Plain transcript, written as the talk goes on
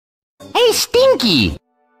Hey, Stinky!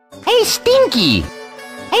 Hey, Stinky!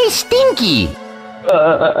 Hey, Stinky!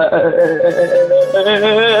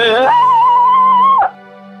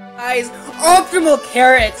 Guys, Optimal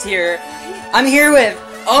Carrots here. I'm here with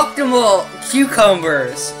Optimal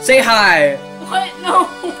Cucumbers. Say hi. What? No.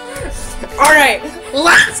 Alright,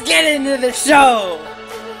 let's get into the show.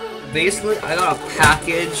 Basically, I got a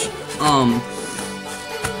package.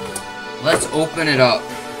 Let's open it up.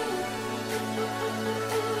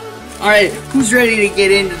 Alright, who's ready to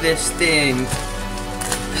get into this thing?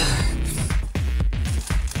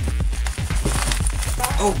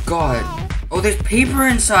 Oh god. Oh, there's paper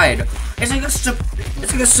inside. It's like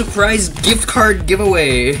a surprise gift card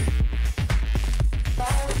giveaway.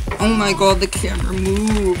 Oh my god, the camera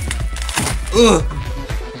moved. Ugh.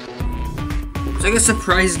 It's like a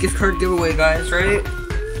surprise gift card giveaway, guys, right?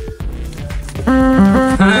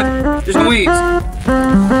 There's no wait.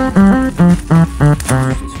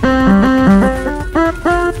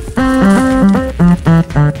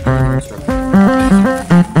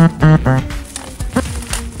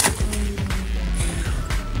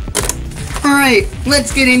 Alright,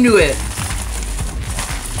 let's get into it.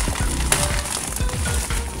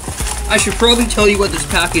 I should probably tell you what this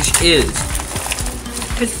package is.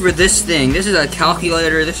 It's for this thing. This is a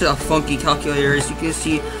calculator. This is a funky calculator. As you can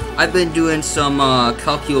see, I've been doing some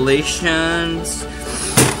calculations.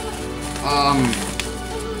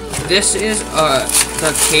 This is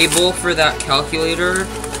the cable for that calculator,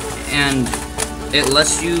 and it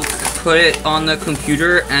lets you put it on the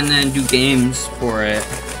computer and then do games for it.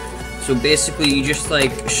 So basically, you just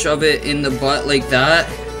like shove it in the butt like that,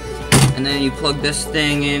 and then you plug this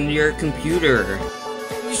thing in your computer.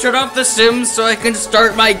 Shut off the Sims so I can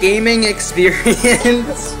start my gaming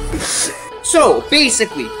experience. So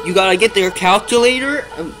basically, you gotta get their calculator,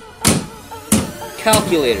 and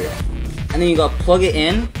then you gotta plug it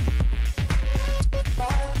in.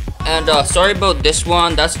 And sorry about this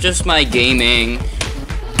one. That's just my gaming.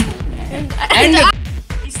 And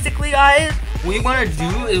basically, guys, what you wanna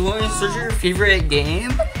do is want to search your favorite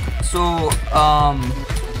game. So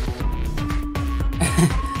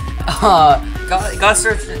gotta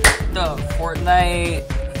search the Fortnite,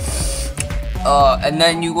 and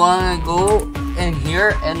then you wanna go in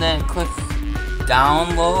here and then click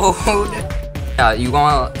download. Yeah, you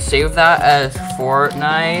wanna save that as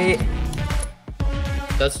Fortnite.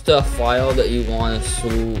 That's the file that you wanna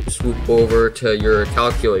swoop over to your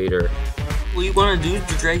calculator. What you wanna do is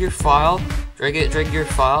drag your file, drag your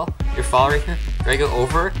file right here, drag it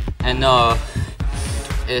over, and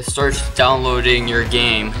it starts downloading your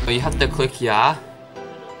game. You have to click yeah,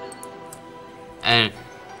 and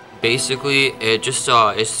basically it just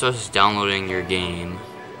it starts downloading your game.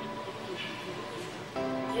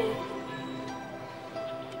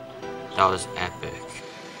 That was epic.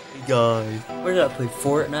 Hey guys, we're gonna play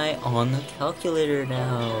Fortnite on the calculator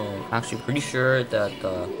now. Actually, pretty sure that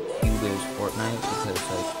the cube is Fortnite because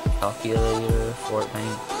like calculator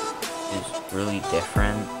Fortnite is really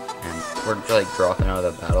different. And we're like dropping out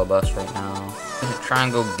of the battle bus right now. I'm gonna try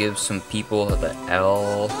and go give some people the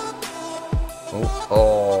L.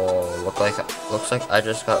 Oh, looks like I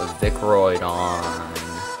just got Vicroid on.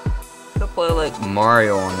 You could play like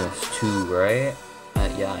Mario on this too, right?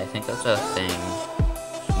 Yeah, I think that's a thing.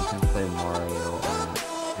 So you can play Mario on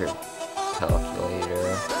your calculator.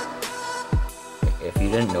 If you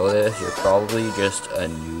didn't know this, you're probably just a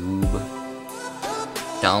noob.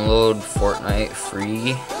 Download Fortnite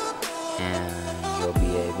free, and you'll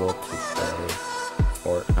be able to play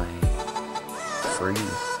Fortnite free.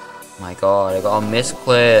 My god, I got a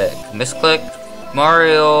misclick. Misclick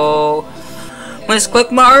Mario.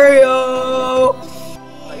 Misclick Mario.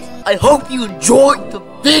 I hope you enjoyed the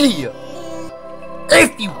video.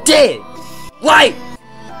 If you did, like,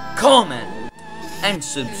 comment, and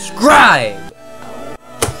subscribe.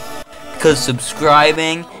 Because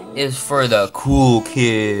subscribing is for the cool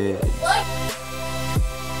kids.